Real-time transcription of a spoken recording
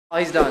Oh,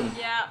 he's done.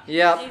 Yeah.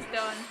 Yep. He's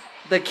done.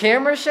 The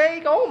camera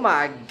shake? Oh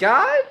my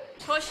god.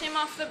 Push him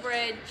off the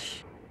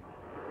bridge.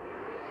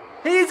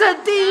 He's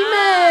a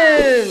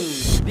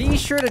demon! Be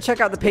sure to check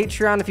out the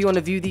Patreon if you want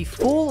to view the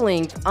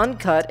full-length,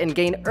 uncut, and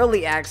gain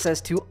early access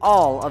to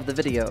all of the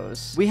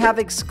videos. We have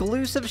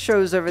exclusive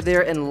shows over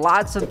there and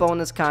lots of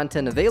bonus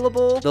content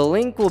available. The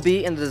link will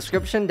be in the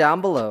description down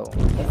below.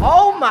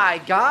 Oh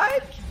my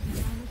god!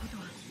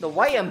 The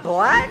white and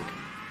black?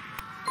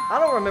 I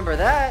don't remember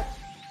that.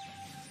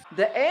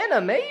 The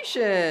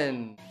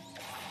animation!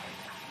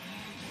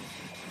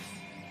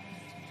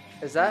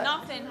 Is that?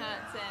 Nothing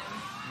hurts him.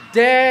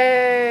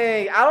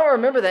 Dang! I don't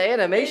remember the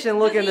animation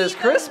looking this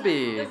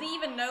crispy. Does he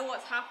even know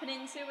what's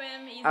happening to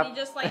him? Is he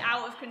just like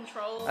out of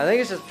control? I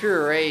think it's just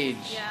pure rage.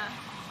 Yeah.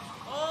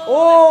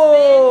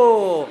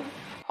 Oh!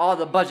 All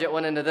the budget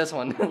went into this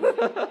one.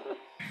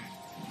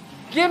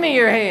 Give me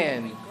your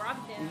hand. He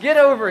grabbed him. Get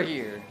over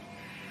here.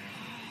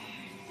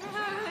 He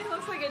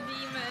looks like a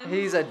demon.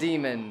 He's a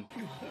demon.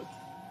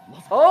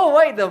 Oh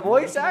wait, the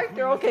voice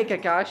actor? Okay,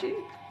 Kakashi.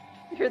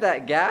 You hear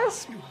that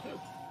gasp?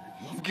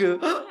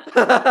 Can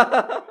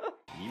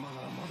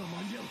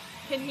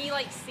he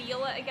like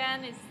seal it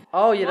again?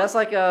 Oh yeah, that's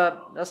like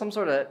that's some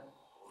sort of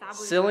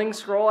sealing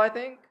scroll, I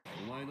think.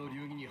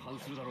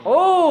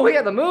 Oh, we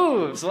got the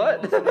moves.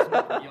 What?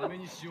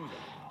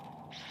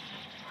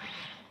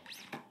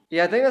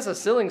 Yeah, I think that's a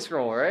sealing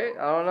scroll, right?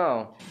 I don't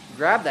know.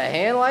 Grab the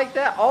hand like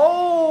that.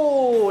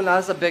 Oh, no,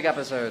 that's a big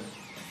episode.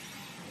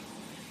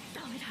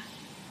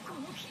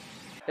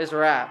 It's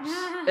raps.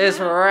 It's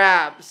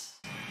raps.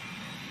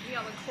 You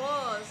got the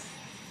claws.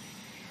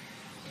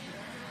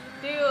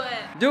 Do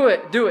it. Do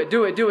it. Do it.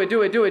 Do it. Do it.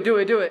 Do it. Do it. Do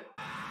it. Do it.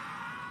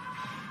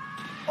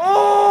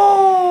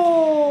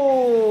 Oh!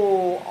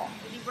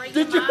 Did he break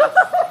Did your you? mask?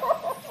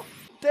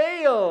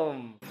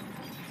 Damn.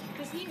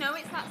 Does he know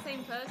it's that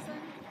same person?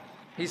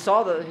 He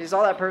saw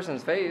that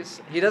person's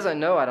face. He doesn't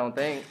know, I don't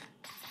think.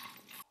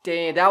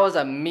 Dang, that was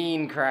a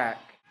mean crack.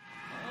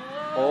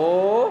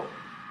 Oh.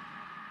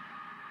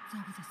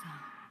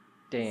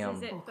 Damn.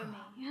 This is it for me.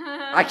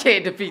 I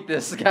can't defeat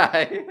this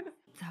guy.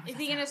 Is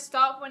he gonna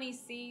stop when he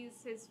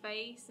sees his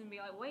face and be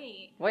like,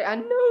 wait, Wait, I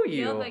know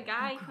you're the you.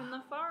 guy from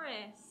the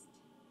forest?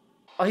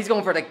 Oh, he's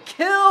going for the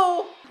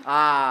kill.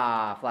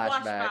 Ah,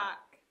 flashback.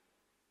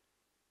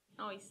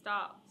 Oh, he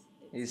stopped.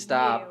 He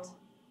stopped.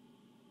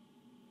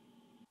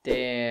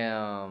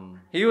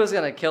 Damn. He was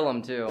gonna kill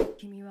him too.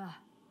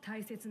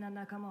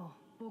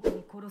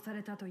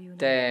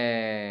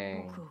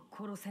 Dang.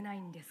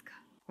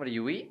 What are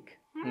you, weak?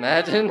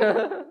 Imagine.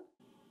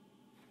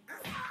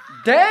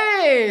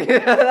 Dang!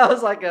 That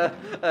was like a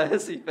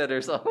hissy fit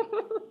or something.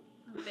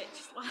 Bitch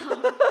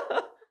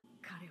slap.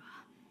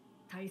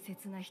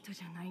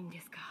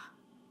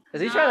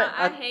 Is he trying to...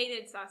 I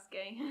hated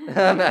Sasuke.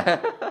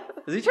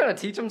 Is he trying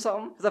to teach him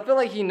something? Because I feel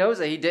like he knows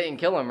that he didn't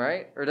kill him,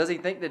 right? Or does he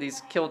think that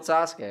he's killed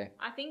Sasuke?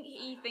 I think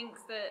he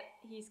thinks that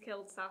he's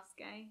killed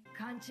Sasuke.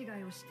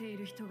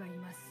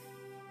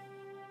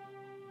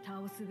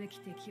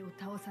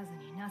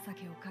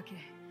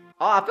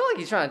 Oh, I feel like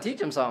he's trying to teach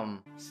him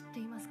something. Because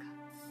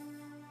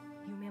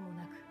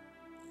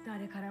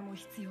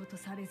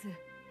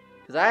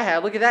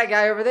look at that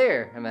guy over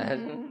there.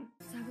 Imagine.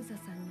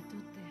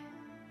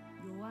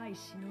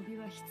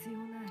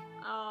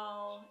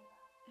 Oh,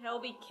 he'll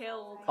be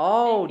killed.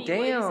 Oh, if he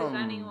loses damn.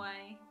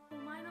 Anyway.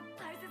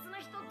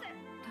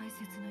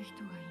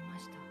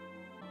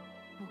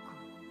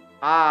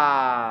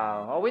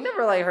 Ah, well, we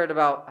never like heard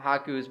about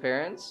Haku's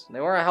parents. They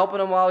weren't helping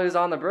him while he was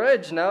on the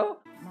bridge, no?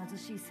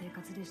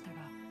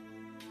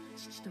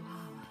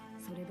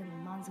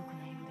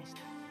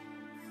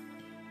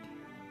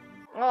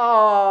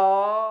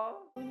 Oh.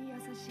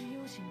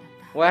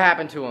 What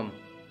happened to him?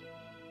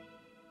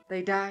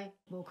 They died?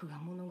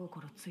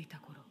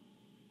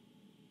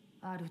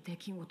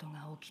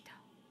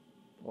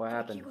 What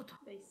happened?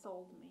 They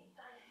sold me.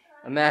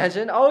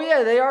 Imagine. Oh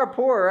yeah, they are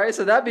poor, right?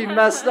 So that'd be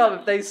messed up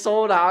if they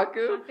sold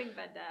Haku. I think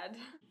they're dead.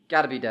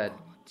 Gotta be dead.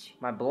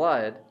 My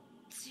blood.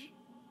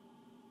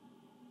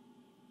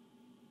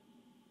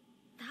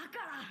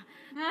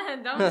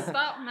 Don't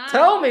stop now.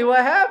 Tell me what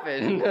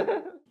happened.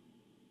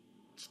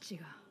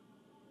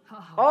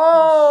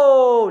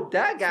 Oh,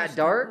 that got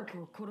dark.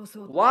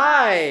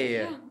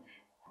 Why?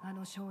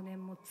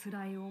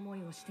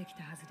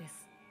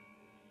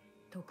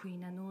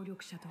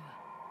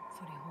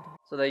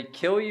 So they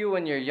kill you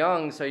when you're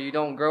young so you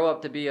don't grow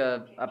up to be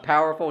a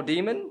powerful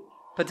demon?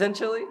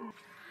 Potentially?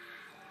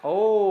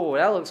 Oh,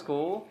 that looks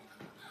cool.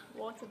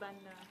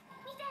 Waterbender.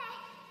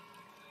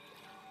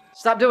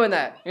 Stop doing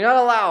that. You're not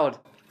allowed.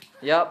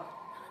 Yep.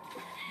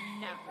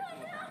 No.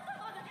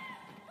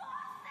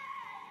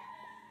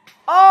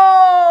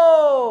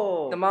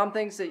 Oh! The mom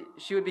thinks that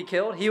she would be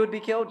killed? He would be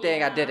killed?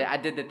 Dang, I did it. I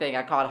did the thing.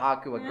 I called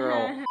Haku a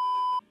girl.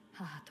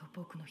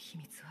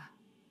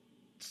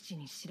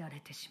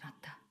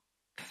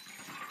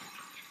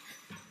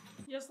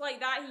 Just like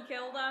that, he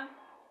killed her.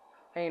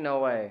 Ain't no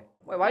way.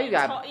 Wait, why you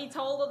got... He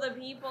told other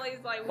people,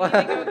 he's like, we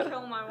need to go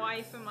kill my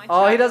wife and my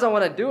child. Oh, he doesn't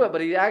want to do it,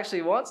 but he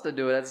actually wants to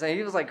do it.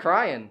 He was like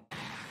crying.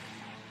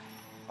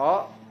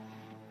 Oh.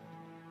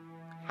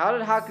 How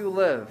did Haku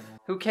live?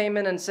 Who came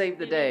in and saved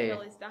the day?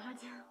 Kill his dad.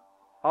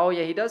 Oh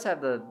yeah, he does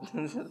have the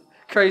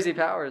crazy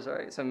powers,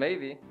 right? So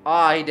maybe.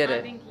 Ah, he did it.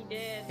 I think he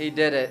did. He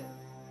did it.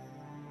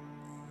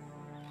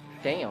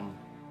 Damn.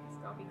 It's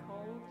gotta be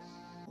cold.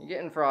 You're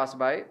getting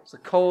frostbite. It's a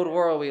cold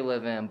world we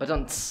live in. But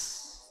don't.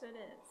 Yes, it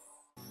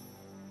is.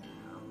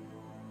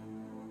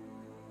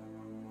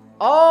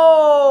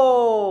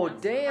 Oh,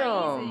 That's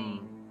damn.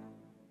 crazy.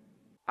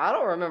 I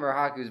don't remember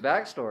Haku's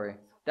backstory.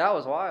 That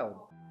was wild.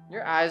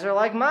 Your eyes are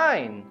like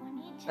mine.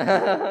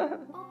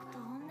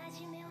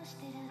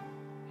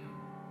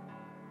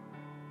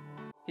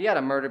 He had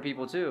to murder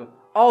people too.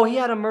 Oh, he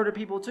had to murder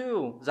people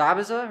too.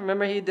 Zabuza,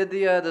 remember he did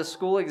the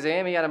school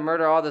exam? He had to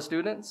murder all the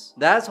students.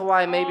 That's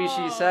why maybe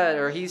she said,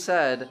 or he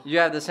said, you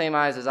have the same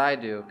eyes as I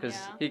do, because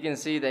he can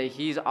see that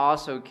he's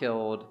also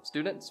killed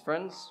students,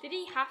 friends. Did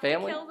he have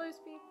family? to kill those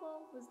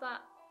people? Was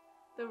that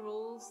the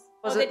rules?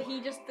 Was or it- did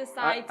he just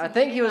decide to I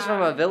think do he was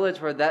from a that? village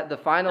where the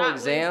final That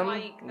was exam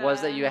like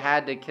was that the- you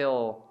had to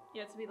kill.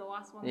 You had to be the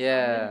last one.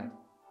 Yeah, standing.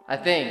 I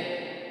think.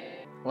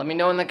 Let me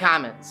know in the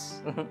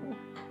comments.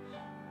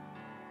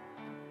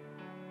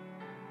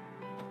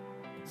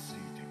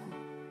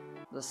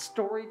 The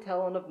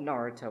storytelling of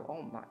Naruto.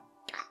 Oh my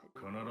god.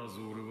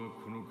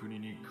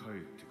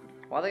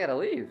 Why they gotta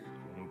leave?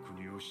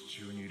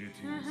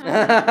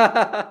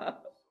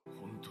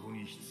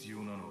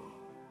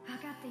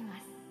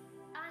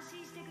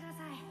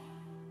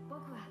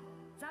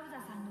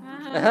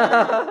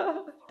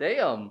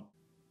 Damn.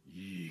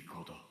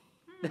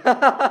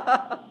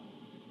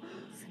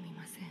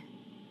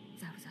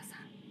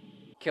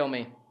 Kill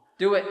me.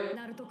 Do it.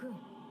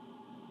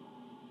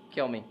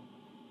 Kill me.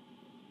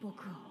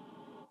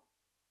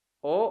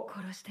 Oh,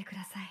 I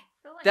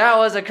feel like that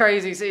was a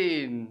crazy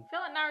scene. I feel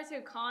like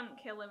Naruto can't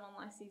kill him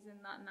unless he's in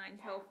that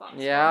 9-tail fox.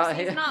 Yeah, form.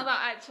 he- He's not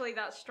actually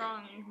that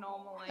strong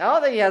normally. I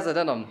don't think he has it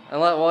in him.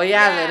 Well, he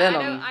has Yeah, it in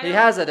I him. don't- He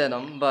has it in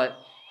him, but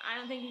I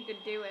don't think he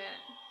could do it.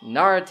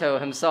 Naruto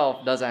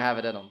himself doesn't have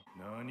it in him.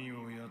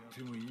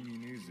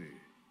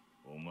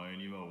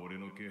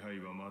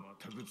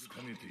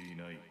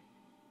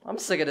 I'm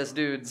sick of this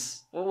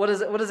dude's. What is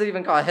it? What is it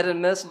even called? Hit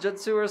and miss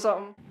jutsu or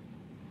something?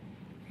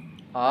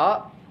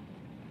 Ah.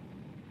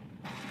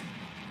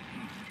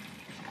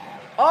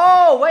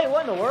 Oh wait,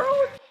 what in the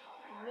world?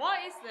 What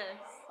is this?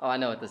 Oh, I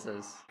know what this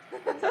is.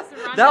 Just a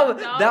that random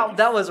was dog?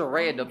 that was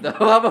random though.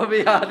 I'm gonna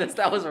be honest,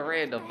 that was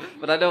random,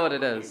 but I know what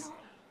it is.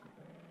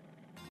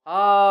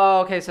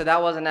 Oh, okay, so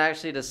that wasn't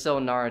actually to still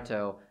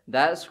Naruto.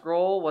 That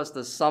scroll was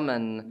to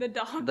summon The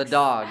dogs. the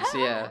dogs.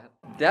 Yeah,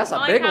 that's a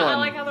I big like how, one. I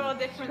like how they're all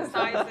different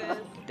sizes.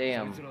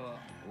 Damn.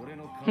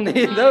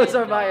 Those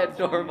are my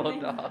adorable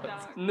dogs.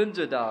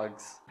 Ninja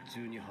dogs.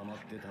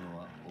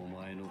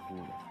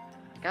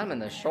 Got him in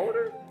the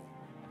shoulder?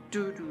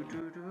 Do do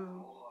do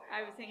do.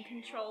 I was in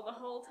control the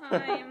whole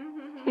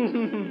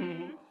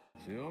time.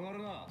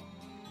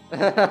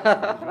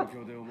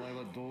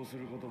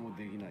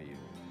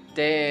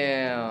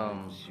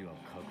 Damn.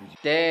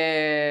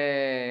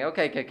 Dang.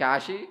 Okay,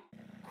 Kakashi.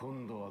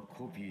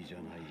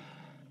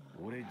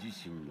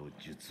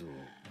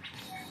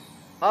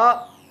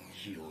 Up.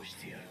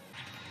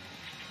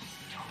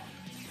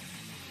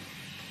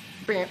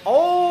 Bam.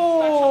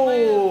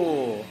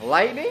 Oh!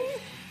 Lightning?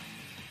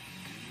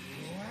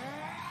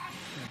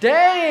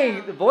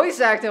 Dang! The voice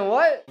acting,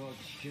 what?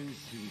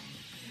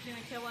 He's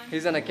gonna kill him.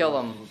 He's gonna kill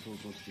him.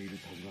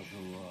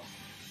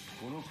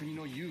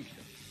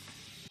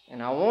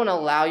 And I won't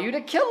allow you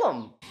to kill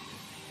him.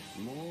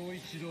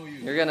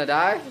 You're gonna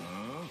die?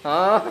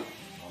 Huh?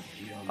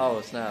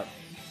 Oh, snap.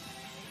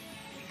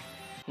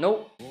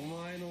 Nope.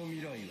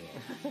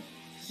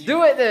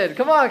 Do it then!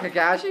 Come on,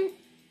 Kakashi!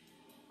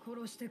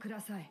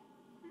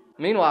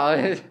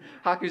 Meanwhile,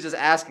 Haku's just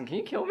asking, can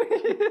you kill me?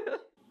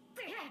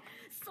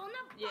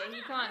 Yeah,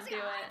 he can't do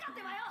it.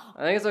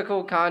 I think it's a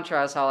cool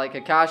contrast how like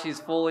Kakashi's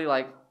fully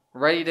like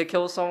ready to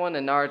kill someone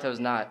and Naruto's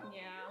not.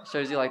 Yeah.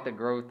 Shows you like the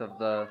growth of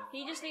the...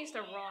 He just needs to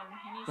run.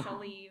 He needs to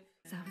leave.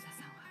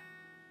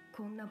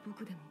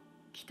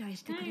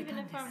 Even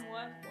if I'm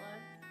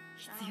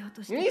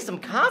worthless. You need some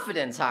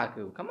confidence,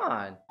 Haku. Come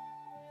on.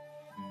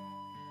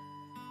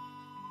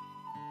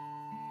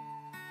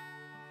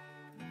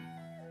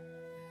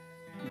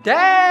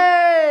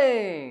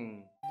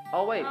 Dang!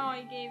 Oh wait. Oh,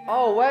 he gave him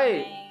Oh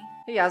wait. away.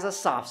 He has a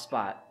soft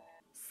spot.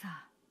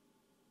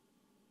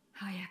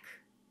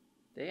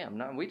 Damn,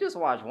 no, we just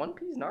watched One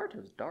Piece.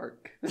 Naruto's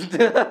dark.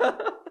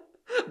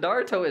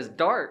 Naruto is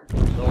dark.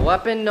 The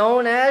weapon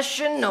known as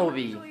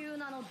Shinobi.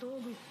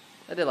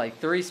 I did like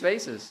 3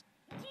 spaces.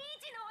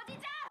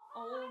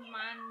 Old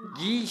man.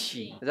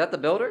 Gishi. Is that the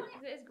builder? Is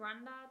it his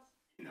granddad?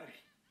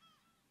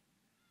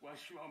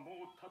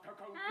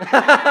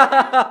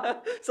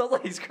 Sounds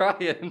like he's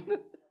crying.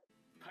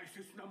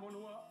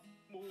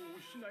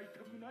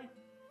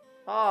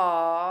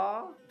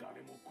 Aww.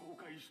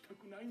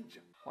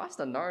 Why is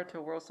the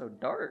Naruto world so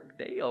dark?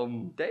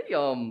 Damn.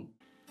 Damn.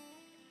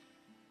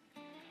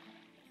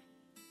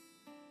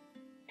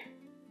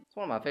 It's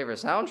one of my favorite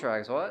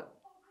soundtracks, what?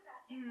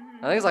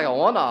 I think it's like a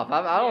one-off.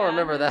 I don't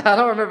remember that. I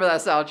don't remember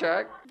that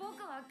soundtrack.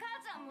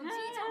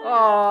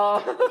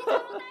 Oh.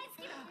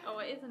 Oh,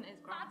 it isn't his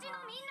grandpa.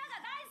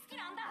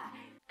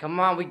 Come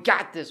on, we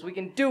got this. We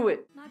can do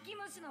it.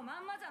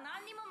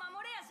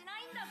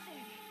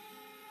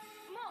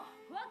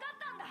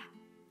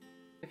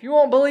 If you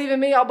won't believe in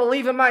me, I'll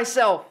believe in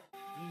myself.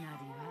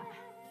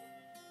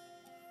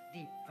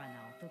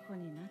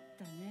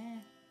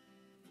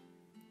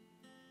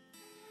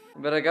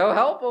 You better go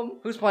help him.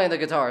 Who's playing the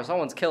guitar?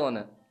 Someone's killing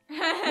it.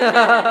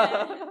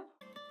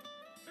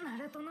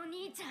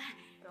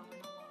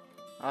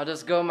 I'll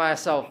just go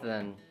myself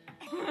then.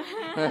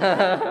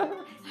 My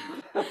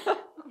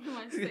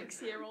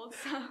 6-year-old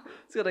self.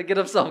 He's gonna get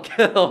himself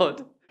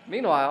killed.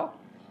 Meanwhile,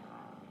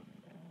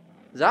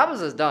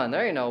 Zabuza's done.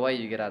 There ain't no way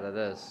you get out of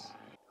this.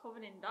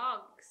 Covered in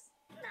dogs.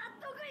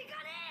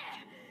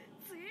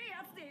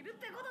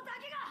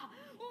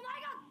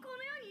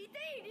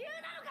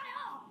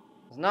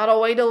 It's not a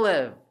way to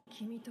live.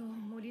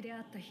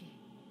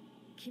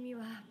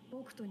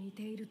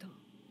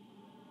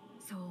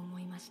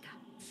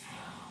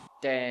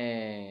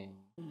 Dang.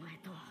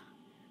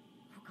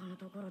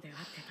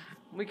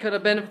 We could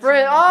have been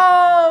friends.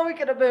 Oh, we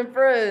could have been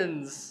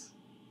friends.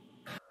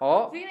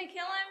 Oh. Is he gonna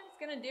kill him? He's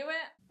gonna do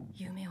it.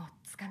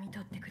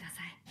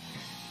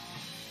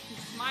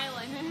 He's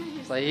smiling.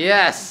 It's like,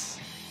 yes.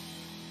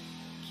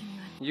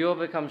 You will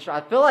become strong.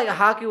 I feel like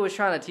Haku was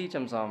trying to teach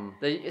him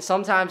something.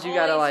 Sometimes you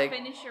gotta like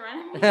finish your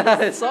enemies.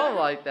 it's something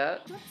like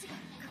that.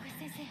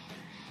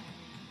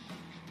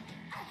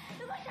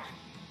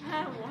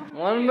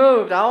 One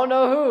moved. I don't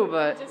know who,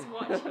 but Just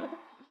watch.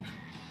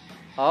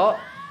 oh.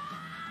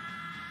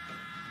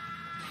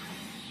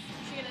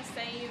 She's gonna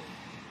save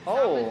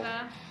Oh.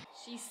 Zabuza.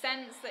 She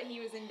sensed that he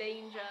was in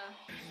danger.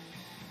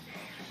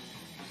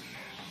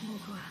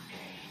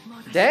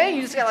 Dang,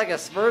 you just got like a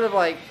spurt of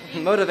like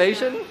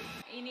motivation.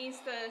 He needs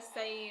to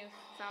save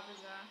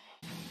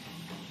Zabuza.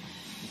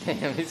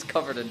 Damn, he's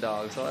covered in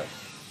dogs. What?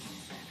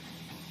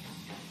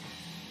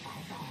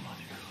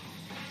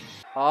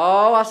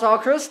 Oh, I saw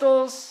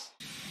crystals.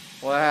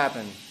 What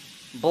happened?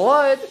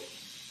 Blood?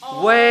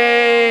 Oh,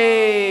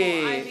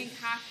 Wait. I think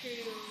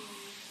Haku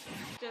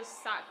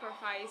just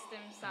sacrificed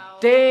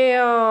himself.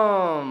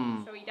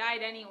 Damn. So he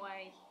died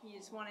anyway. He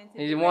just wanted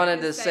to. He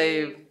wanted to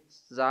save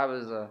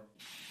Zabuza.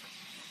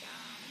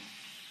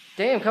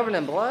 Damn, covered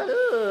in blood?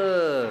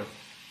 Ugh.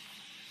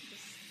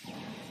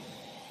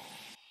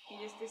 He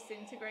just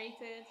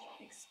disintegrated,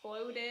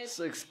 exploded.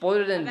 So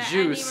exploded in Are there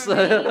juice.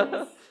 any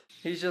remains?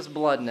 He's just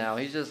blood now.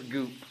 He's just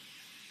goop.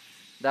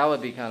 That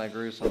would be kind of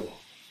gruesome.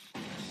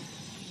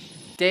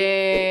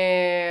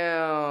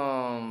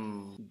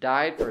 Damn.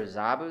 Died for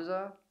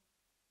Zabuza?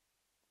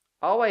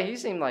 Oh wait, he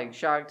seemed like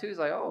shocked too. He's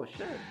like, oh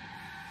shit.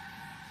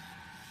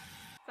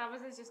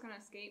 Zabuza's just gonna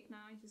escape now.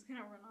 He's just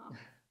gonna run off.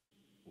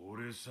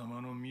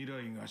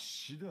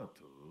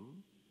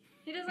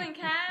 He doesn't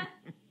care.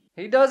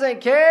 He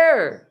doesn't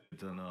care.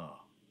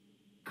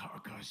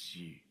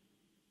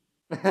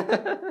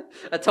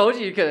 I told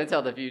you couldn't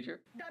tell the future.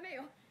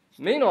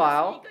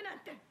 Meanwhile,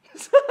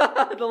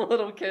 the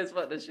little kid's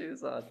putting the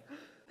shoes on.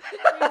 He's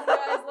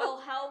got his little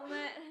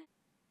helmet.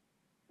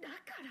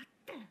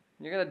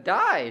 You're gonna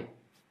die.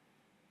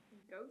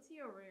 Go to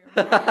your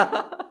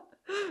room.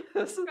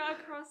 Is He's got a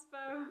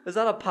crossbow.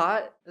 that a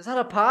pot? Is that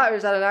a pot or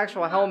is that an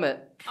actual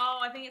helmet? Oh,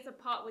 I think it's a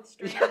pot with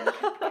string. Yeah,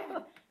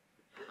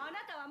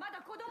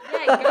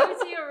 Yeah, go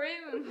to your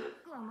room.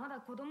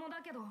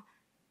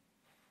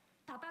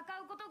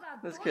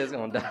 This kid's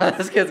gonna die.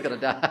 This kid's gonna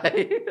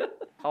die.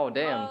 Oh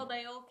damn. Oh,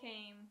 they all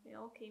came. They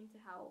all came to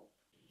help.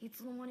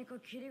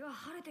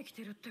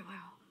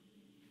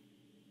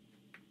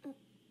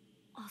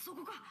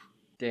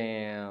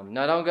 Damn.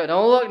 No, don't go.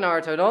 Don't look,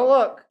 Naruto. Don't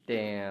look.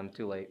 Damn.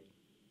 Too late.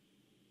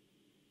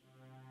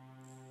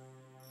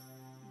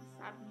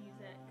 Sad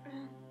music.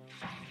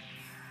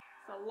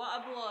 It's a lot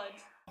of blood.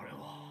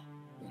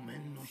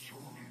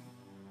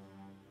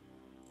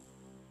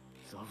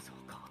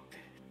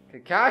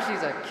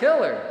 Kakashi's a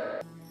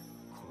killer.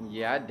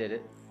 Yeah, I did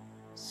it.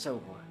 So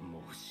what?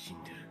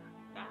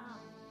 Damn.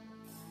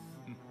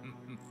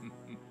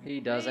 He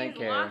doesn't He's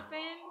care. laughing.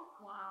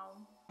 Wow.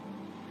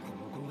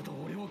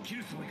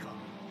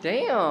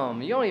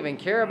 Damn. You don't even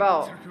care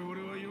about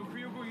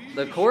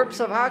the corpse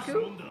of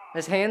Haku?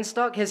 His hand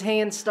stuck? His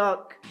hand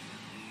stuck.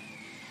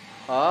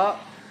 Oh.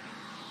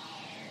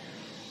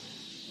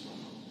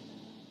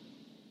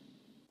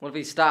 What if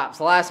he stops?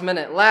 Last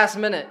minute. Last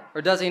minute.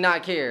 Or does he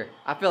not care?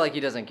 I feel like he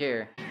doesn't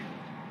care.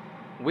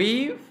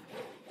 Weave?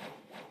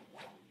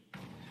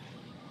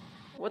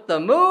 What the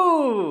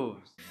moves?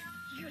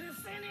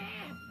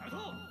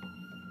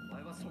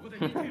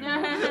 Stay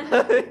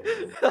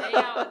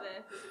out of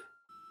this.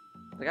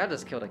 Like, I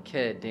just killed a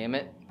kid, damn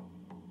it.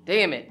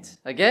 Damn it.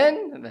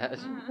 Again?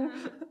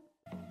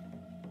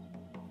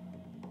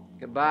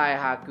 Goodbye,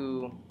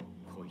 Haku.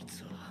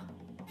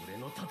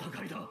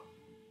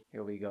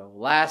 Here we go.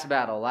 Last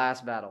battle,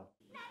 last battle.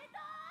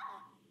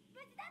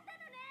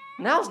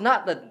 Now's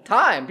not the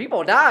time.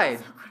 People died.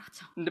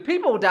 The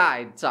people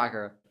died,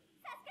 Sakura.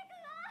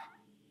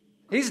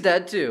 He's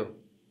dead too.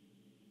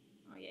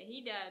 Oh yeah,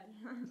 he dead.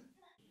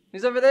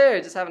 He's over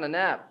there, just having a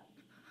nap.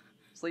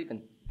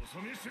 Sleeping.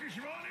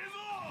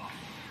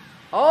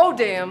 Oh,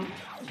 damn.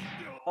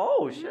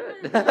 Oh,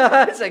 shit.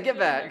 I said, get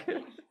back.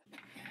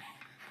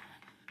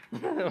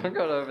 We're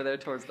going over there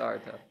towards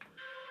Naruto.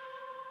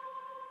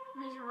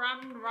 Just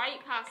ran right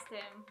past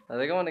him. Are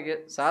they going to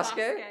get Sasuke?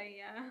 Sasuke,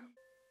 yeah.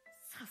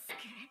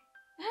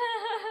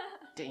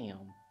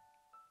 Damn.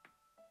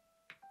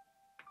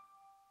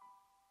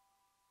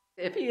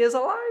 If he is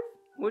alive,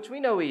 which we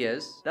know he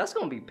is, that's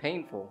going to be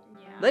painful.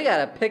 Yeah. They got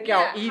to pick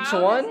out each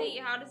how one.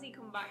 How does he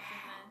come back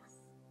from this?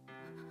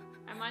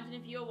 Imagine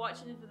if you were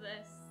watching for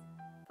this.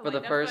 For like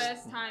the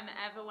first time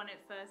ever when it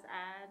first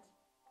aired.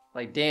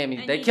 Like, damn,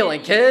 And they you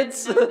killing didn't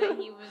kids? know that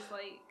he was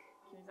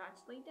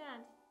actually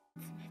dead.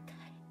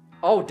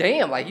 Oh,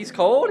 damn, like he's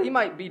cold? He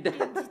might be dead.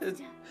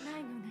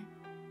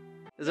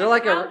 Is there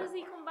like How does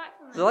he come back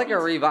from this? Is there like a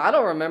revive? I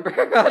don't remember.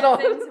 I I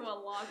don't. into a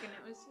log and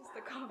it was just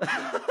a copy.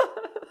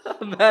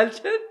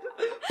 Imagine.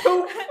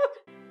 Poof.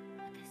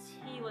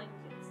 Healing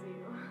jutsu.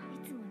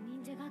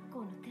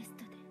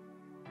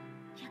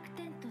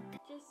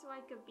 Just so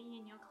I could be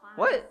in your class.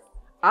 What?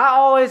 I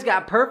always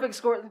got perfect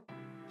score.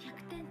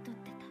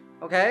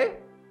 Okay.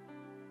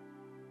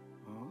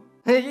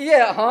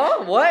 Yeah,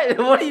 huh? What?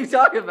 What are you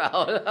talking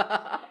about?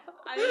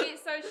 I think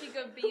it's so she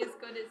could be as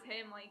good as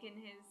him, like in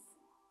his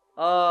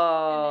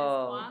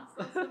Oh. class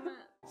or something.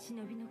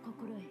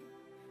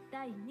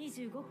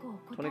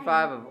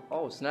 25 of.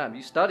 Oh, snap.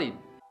 You studied.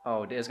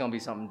 Oh, it's gonna be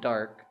something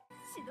dark.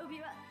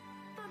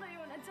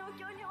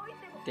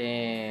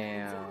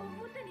 Damn.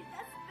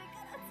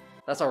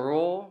 That's a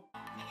rule?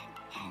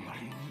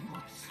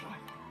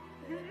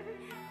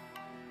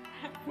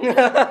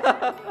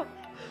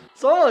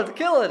 Someone's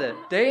killing it.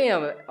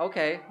 Damn.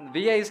 Okay.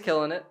 The VA's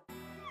killing it.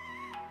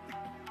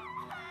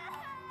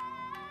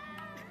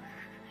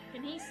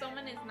 Can he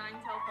summon his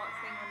nine-tail fox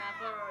thing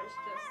whenever, or it's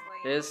just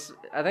like...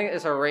 I think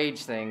it's a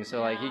rage thing,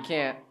 so like he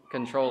can't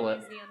control it.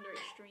 Easy under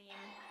extreme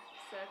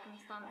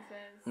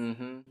circumstances.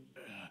 Mm-hmm.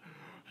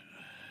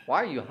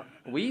 Why are you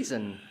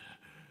wheezing?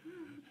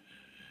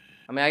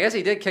 I mean, I guess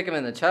he did kick him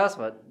in the chest,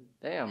 but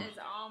damn. His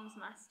arm's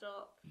messed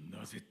up.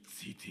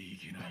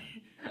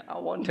 I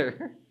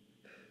wonder.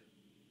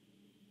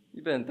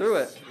 You've been through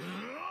it.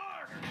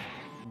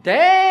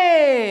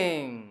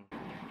 Dang!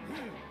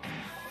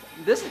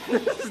 This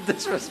is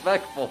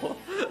disrespectful.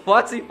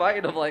 Why's he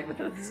fighting him like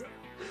this?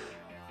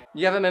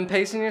 You haven't been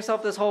pacing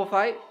yourself this whole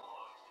fight?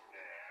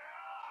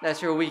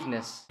 That's your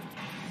weakness.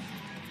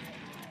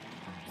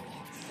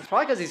 It's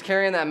probably because he's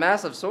carrying that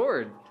massive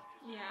sword.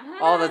 Yeah.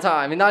 All the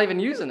time. He's not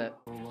even using it.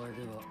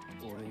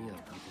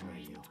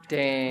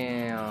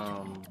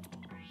 Damn.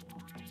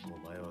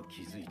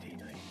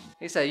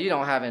 He said you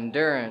don't have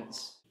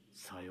endurance.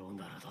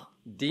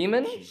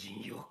 Demon?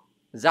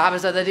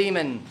 Zabuza the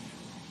demon.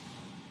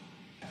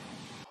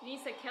 He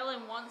needs to kill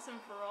him once and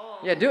for all.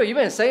 Yeah, dude, you've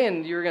been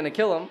saying you were gonna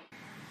kill him.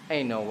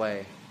 Ain't no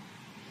way.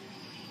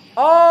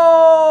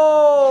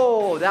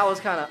 Oh! That was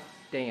kind of...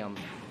 Damn.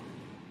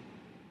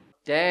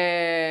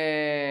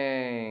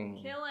 Dang.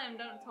 Kill him,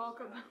 don't talk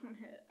about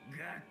it.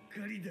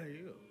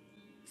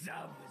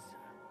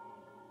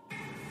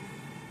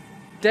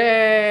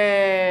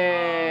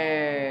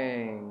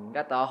 Dang.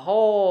 Got the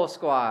whole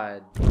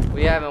squad.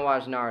 We haven't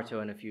watched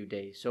Naruto in a few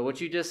days, so what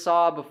you just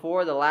saw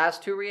before, the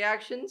last two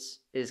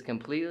reactions, is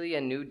completely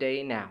a new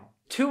day now.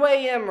 2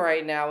 a.m.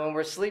 right now and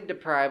we're sleep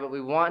deprived, but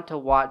we want to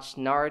watch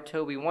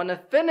Naruto. We want to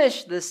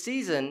finish this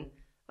season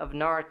of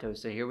Naruto,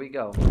 so here we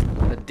go.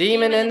 The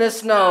demon in the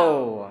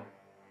snow.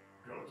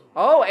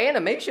 Oh,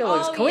 animation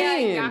looks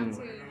clean. Yeah,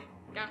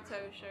 Gato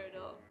showed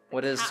up.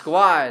 With his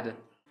squad.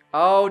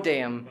 Oh,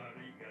 damn.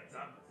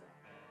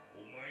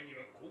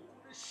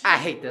 I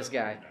hate this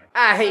guy.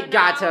 I hate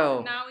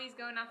Gato. Now he's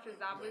going after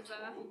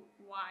Zabuza.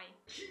 Why?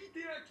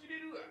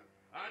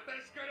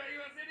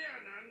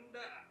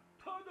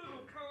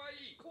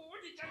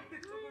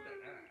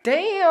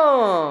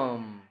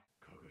 Damn.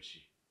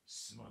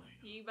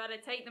 You better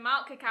take them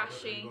out,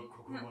 Kakashi.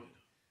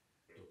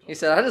 He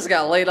said, I just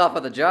got laid off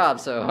of the job,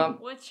 so I'm...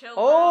 We're chill.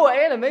 Oh,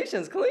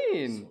 animation's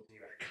clean.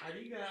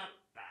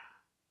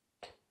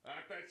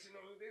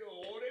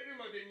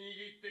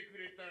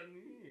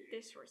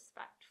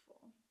 Disrespectful.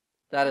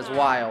 That is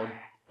wild.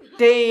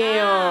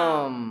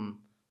 Damn.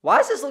 Why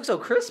does this look so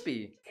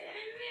crispy?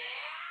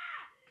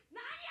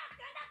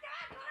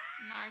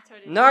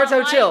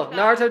 Naruto chill.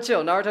 Naruto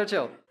chill. Naruto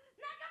chill.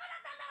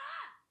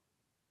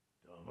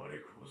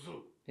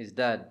 He's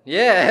dead.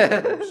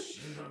 Yeah.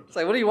 It's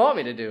like, what do you want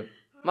me to do?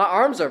 My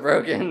arms are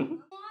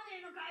broken.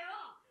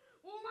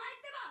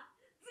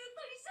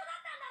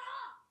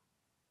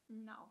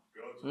 No.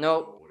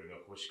 Nope.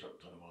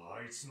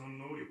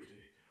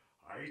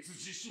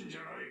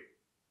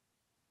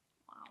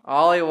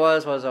 All he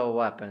was a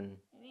weapon.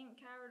 I didn't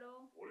care at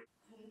all.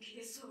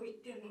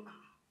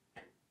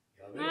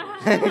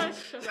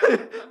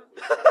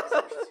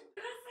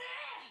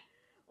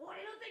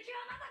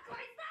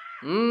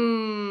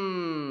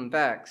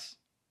 Facts.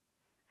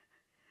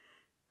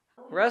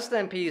 Rest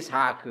in peace,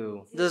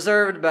 Haku.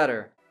 Deserved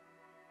better.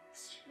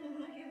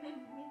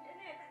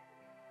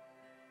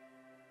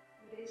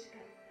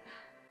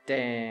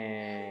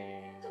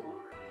 Dang.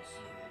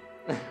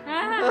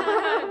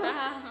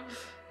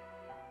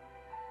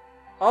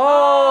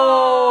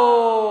 Oh!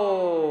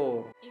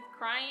 He's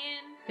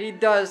crying. He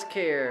does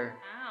care.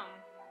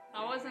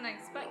 Damn. I wasn't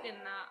expecting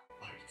that.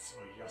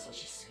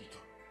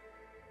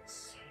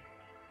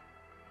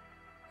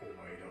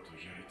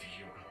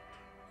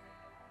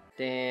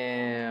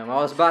 Damn, I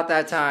was about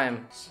that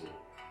time.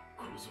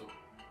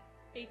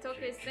 He took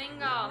his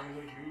thing off.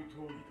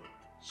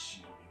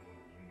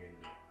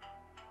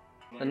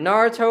 The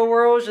Naruto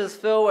world is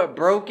filled with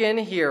broken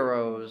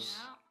heroes.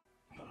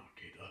 Yeah.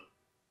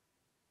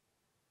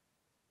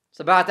 It's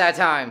about that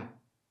time.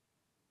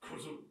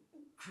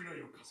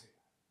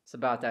 It's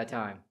about that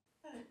time.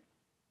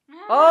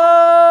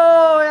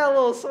 Oh, yeah, a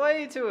little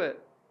sway to it.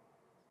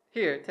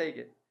 Here, take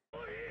it.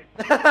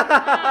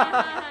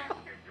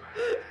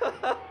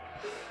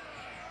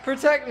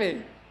 Protect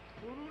me.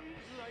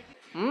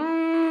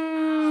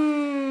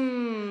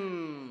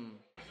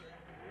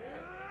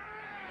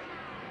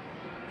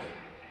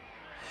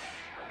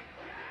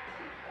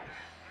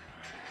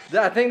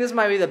 I think this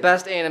might be the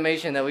best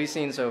animation that we've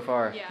seen so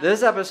far. Yeah.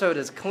 This episode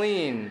is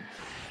clean.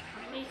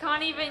 He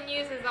can't even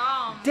use his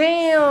arm.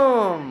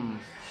 Damn!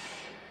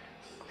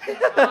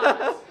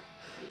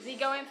 Is he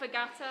going for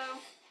Gato?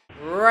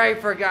 Right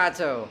for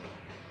Gato.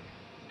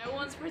 No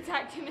one's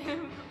protecting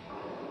him.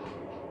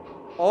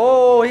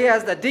 Oh, he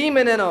has the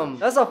demon in him.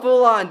 That's a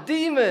full-on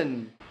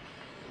demon.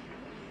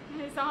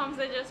 His arms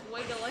are just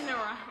wiggling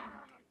around.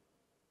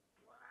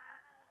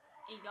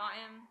 He got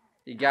him.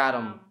 You got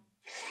him.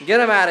 Get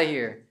him out of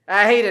here.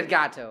 I hated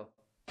Gato.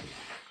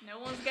 No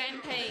one's getting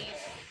paid.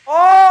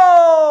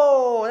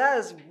 Oh, that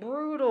is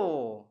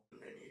brutal.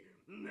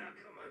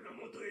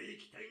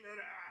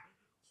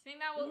 Think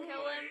that will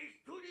kill him?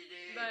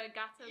 The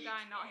Gato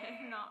guy, not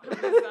him, not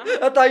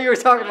I thought you were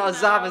talking about No.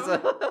 Zabuza.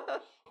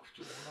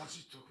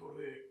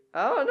 I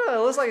don't know.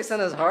 It looks like it's in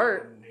his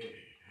heart.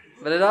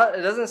 But it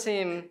doesn't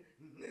seem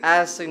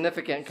as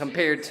significant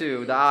compared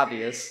to the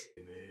obvious.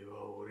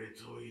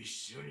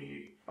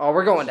 Oh,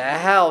 we're going to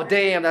hell.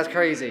 Damn, that's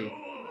crazy.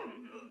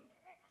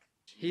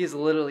 He is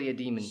literally a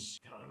demon.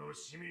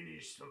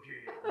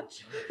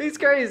 He's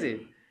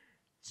crazy.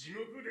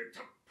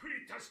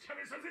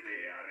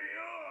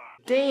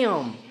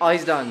 Damn. Oh,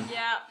 he's done.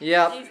 Yeah.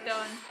 Yep. He's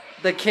done.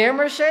 The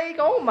camera shake?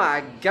 Oh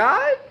my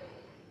god.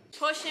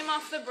 Push him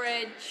off the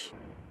bridge.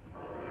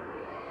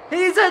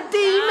 He's a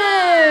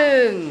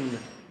demon!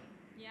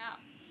 Yeah.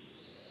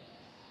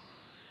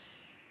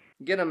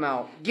 Get him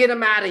out. Get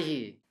him out of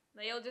here.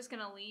 They all just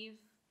gonna leave.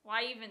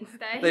 Why even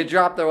stay? They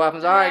dropped their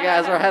weapons. Alright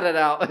guys, we're headed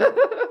out.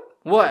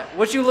 What?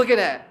 What you looking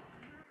at?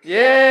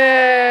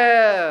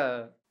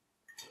 Yeah!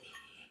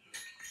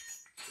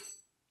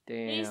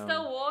 Damn. He's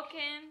still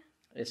walking.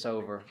 It's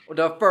over.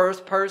 The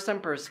first person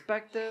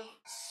perspective.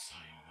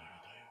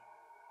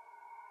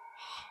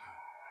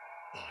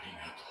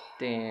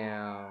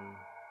 Damn.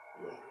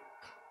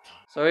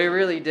 So he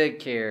really did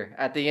care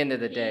at the end of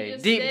the He day.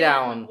 just Deep didn't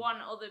down. want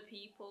other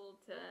people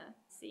to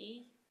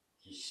see.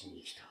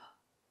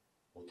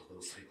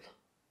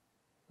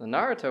 The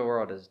Naruto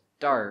world is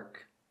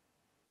dark.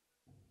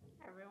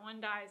 Everyone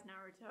dies,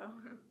 Naruto.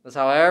 That's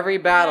how every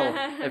battle.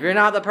 If you're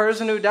not the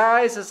person who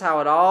dies, that's how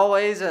it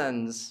always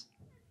ends.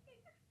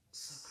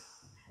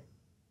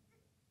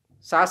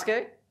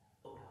 Sasuke?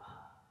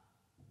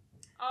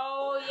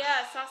 Oh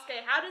yeah,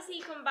 Sasuke. How does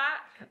he come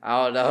back?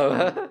 I don't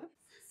know.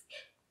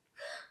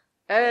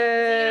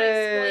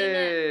 Hey!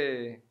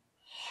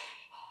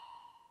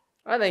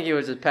 I think he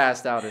was just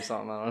passed out or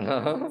something. I don't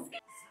know.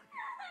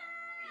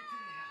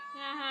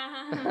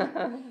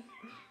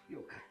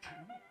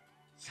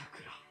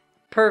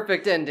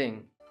 Perfect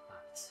ending.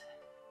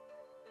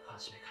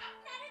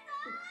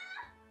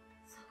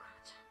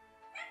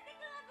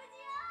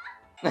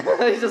 He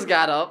just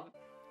got up.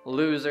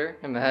 Loser,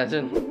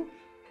 imagine.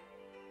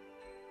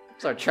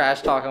 Start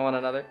trash talking one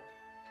another.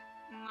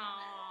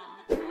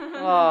 No.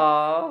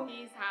 Aww.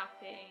 He's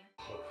happy.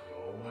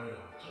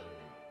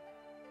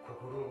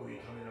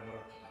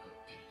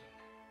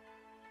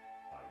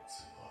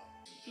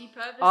 He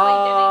purposely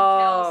didn't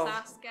kill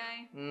Sasuke.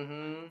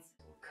 Mm-hmm.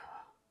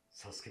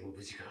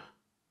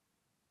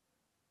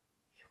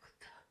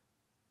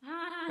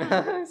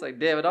 It's like,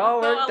 damn, it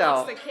all Thought worked I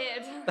out. lost a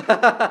kid.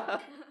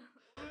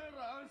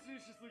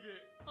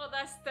 Well,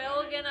 they're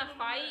still gonna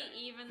fight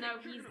even though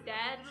he's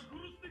dead.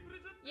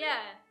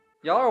 Yeah.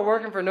 Y'all are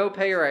working for no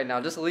pay right now.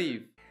 Just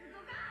leave.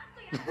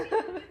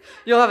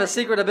 You'll have a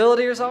secret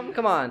ability or something?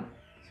 Come on.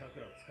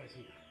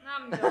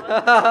 I'm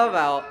done. I'm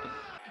out.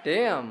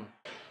 Damn.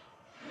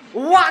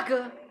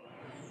 Waka!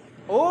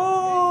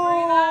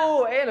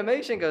 Oh,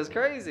 animation goes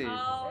crazy.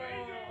 Oh,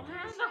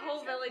 the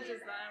whole village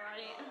is there,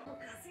 right?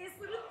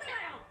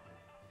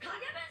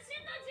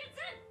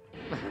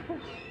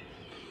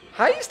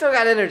 How you still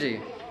got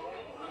energy?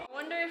 I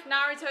wonder if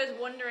Naruto's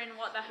wondering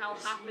what the hell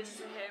happened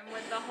to him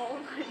with the whole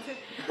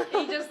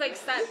he just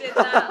accepted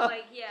that,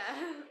 like,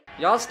 yeah.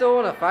 Y'all still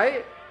wanna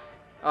fight?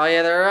 Oh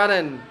yeah, they're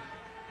running.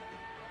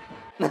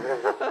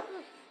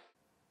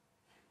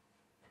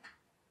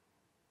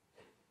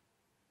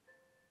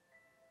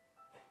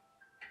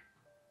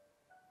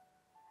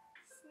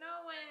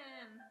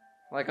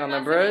 Like on the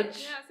bridge?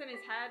 Yeah, it's in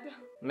his head.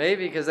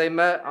 Maybe because they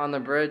met on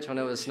the bridge when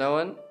it was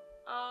snowing.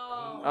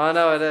 Oh. Oh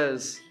no, it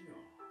is.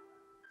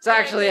 It's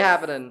actually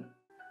happening.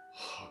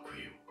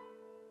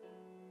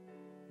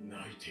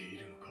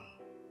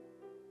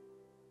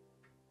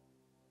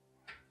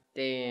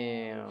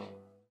 Damn.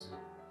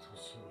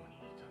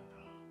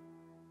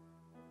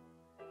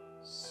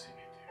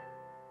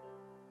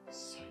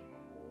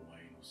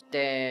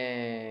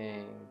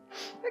 Dang.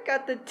 I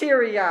got the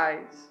teary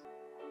eyes.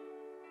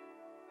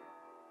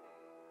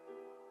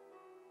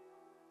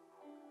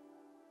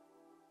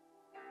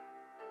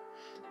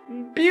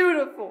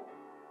 Beautiful.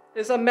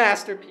 It's a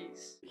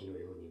masterpiece.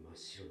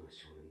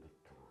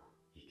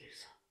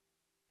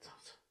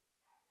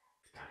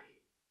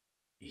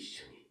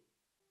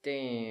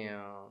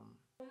 Damn.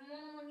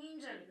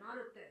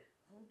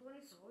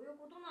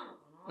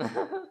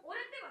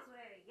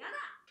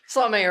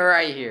 Something ain't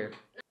right here.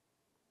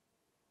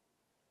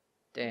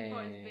 Dang.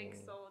 Big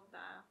sword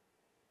there.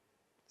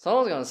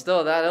 Someone's gonna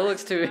steal that. It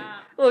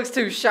looks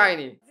too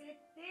shiny.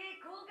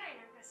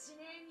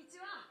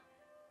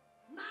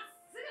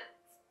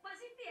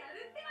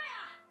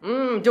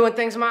 Doing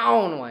things my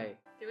own way.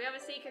 Do we ever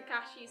see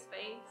Kakashi's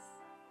face?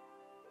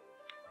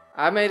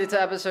 I made it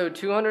to episode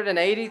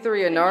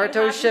 283 of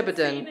Naruto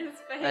Shippuden,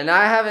 and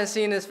I haven't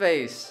seen his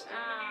face.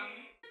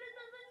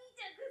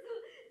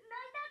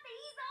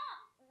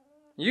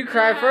 You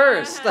cry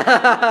first.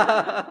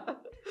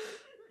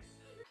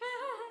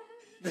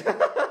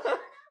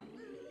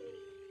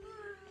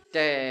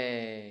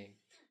 Dang.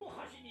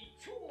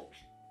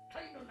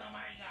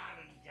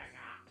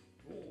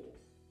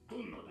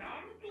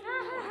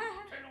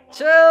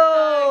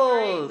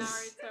 Chills.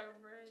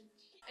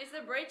 Is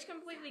the bridge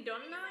completely done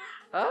now?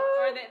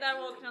 Oh. Or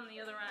they're walking on the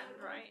other end,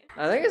 right?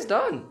 I think it's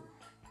done.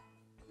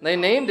 They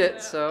named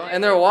it, so,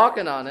 and they're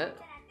walking on it.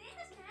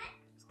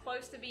 It's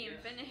close to being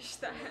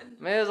finished then.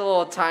 Maybe there's a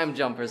little time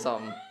jump or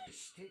something.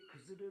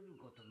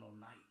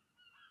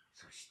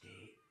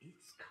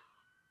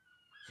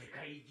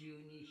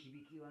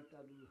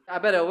 I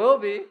bet it will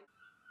be.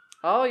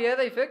 Oh yeah,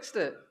 they fixed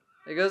it.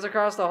 It goes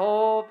across the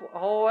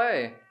whole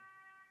way.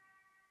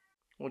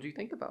 What do you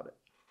think about it?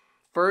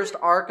 First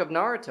arc of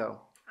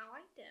Naruto. I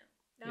liked it.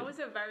 That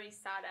was a very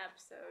sad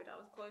episode. I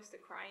was close to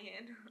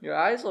crying. Your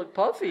eyes look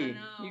puffy. I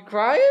know. You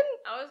crying?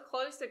 I was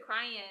close to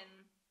crying.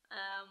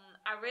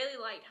 I really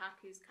liked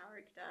Haku's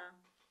character.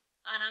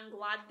 And I'm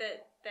glad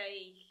that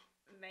they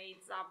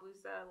made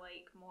Zabuza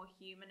like more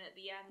human at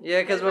the end. Yeah,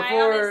 because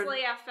before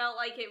I felt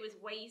like it was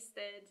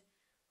wasted.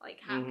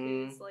 Like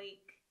Haku's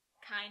like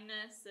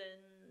kindness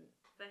and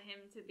for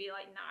him to be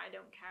like, nah, I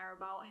don't care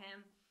about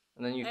him.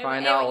 And then you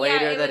find out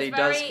later that he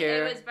does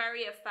care. It was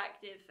very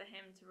effective for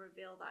him to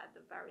reveal that at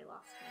the very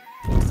last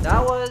minute.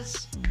 That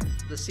was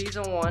the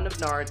season 1 of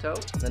Naruto.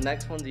 The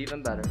next one's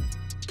even better.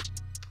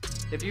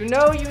 If you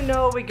know, you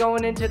know, we're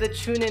going into the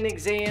Chunin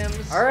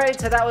exams. Alright,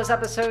 so that was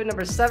episode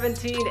number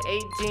 17,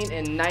 18,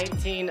 and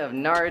 19 of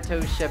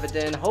Naruto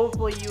Shippuden.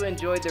 Hopefully you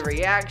enjoyed the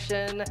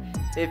reaction.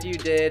 If you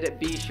did,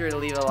 be sure to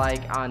leave a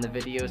like on the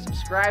video.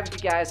 Subscribe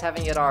if you guys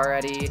haven't yet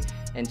already.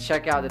 And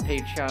check out the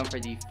Patreon for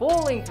the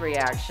full-length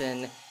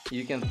reaction.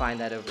 You can find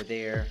that over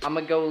there. I'm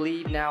gonna go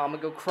leave now. I'm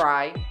gonna go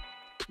cry.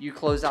 You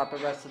close out the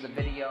rest of the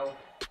video.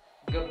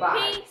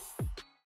 Goodbye. Peace.